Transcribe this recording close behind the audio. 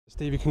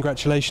Stevie,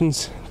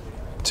 congratulations.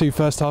 2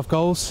 first-half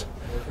goals.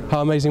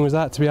 How amazing was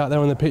that to be out there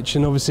on the pitch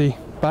and obviously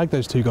bag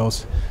those 2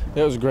 goals?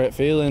 It was a great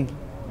feeling.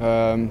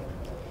 You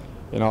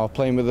know,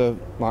 playing with the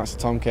likes of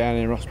Tom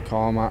Kearney, Ross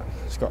McCormack,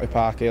 Scotty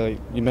Parker, like,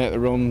 you make the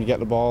run, you get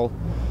the ball.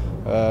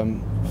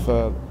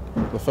 For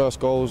the first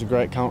goal was a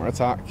great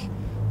counter-attack.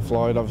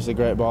 Floyd, obviously,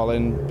 great ball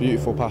in,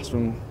 beautiful pass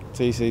from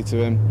TC to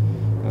him,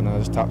 and I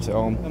just tapped it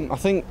home. I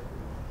think,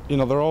 you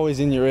know, they're always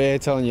in your ear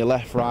telling you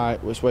left,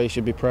 right, which way you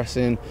should be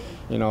pressing.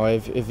 You know,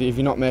 if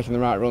you're not making the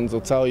right runs,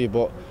 they'll tell you.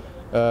 But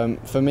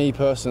for me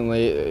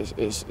personally,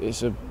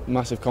 it's a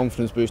massive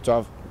confidence boost to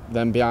have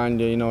them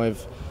behind you. You know,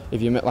 if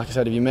you like I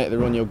said, if you make the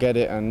run, you'll get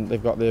it, and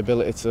they've got the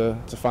ability to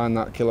find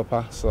that killer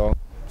pass. So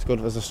it's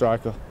good as a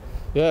striker.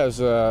 Yeah, it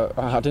was,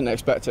 I didn't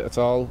expect it at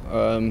all.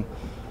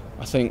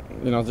 I think,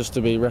 you know, just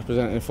to be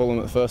representing Fulham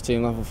at the first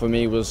team level for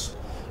me was,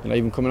 you know,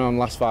 even coming on the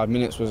last 5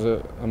 minutes was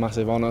a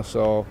massive honour.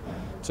 So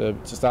to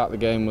start the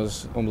game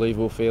was an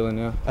unbelievable feeling,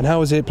 yeah. And how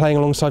was it playing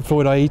alongside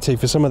Floyd Aiti?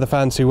 For some of the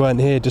fans who weren't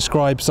here,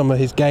 describe some of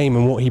his game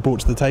and what he brought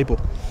to the table.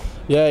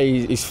 Yeah,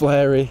 he's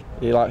flary.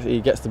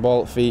 He gets the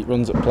ball at feet,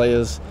 runs at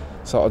players,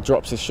 sort of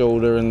drops his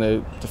shoulder, and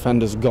the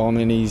defender's gone,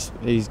 and he's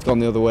gone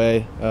the other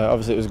way.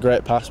 Obviously, it was a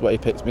great pass what he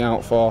picked me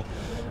out for.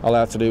 All I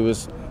had to do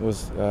was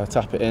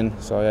tap it in.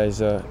 So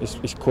yeah,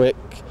 he's quick,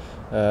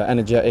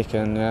 energetic,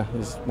 and yeah,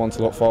 he's one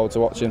to look forward to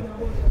watching.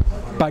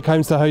 Back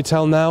home to the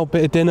hotel now,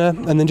 bit of dinner,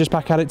 and then just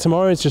back at it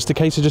tomorrow. It's just a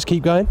case of just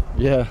keep going.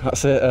 Yeah,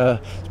 that's it.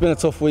 It's been a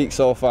tough week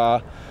so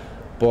far,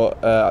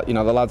 but you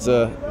know, the lads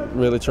are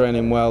really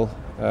training well.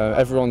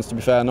 Everyone's, to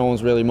be fair, no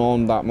one's really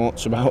moaned that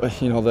much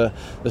about, you know,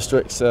 the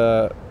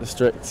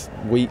strict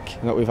week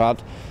that we've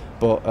had.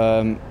 But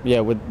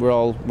yeah, we're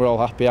all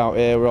happy out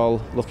here. We're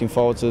all looking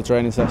forward to the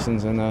training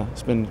sessions, and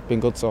it's been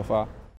good so far.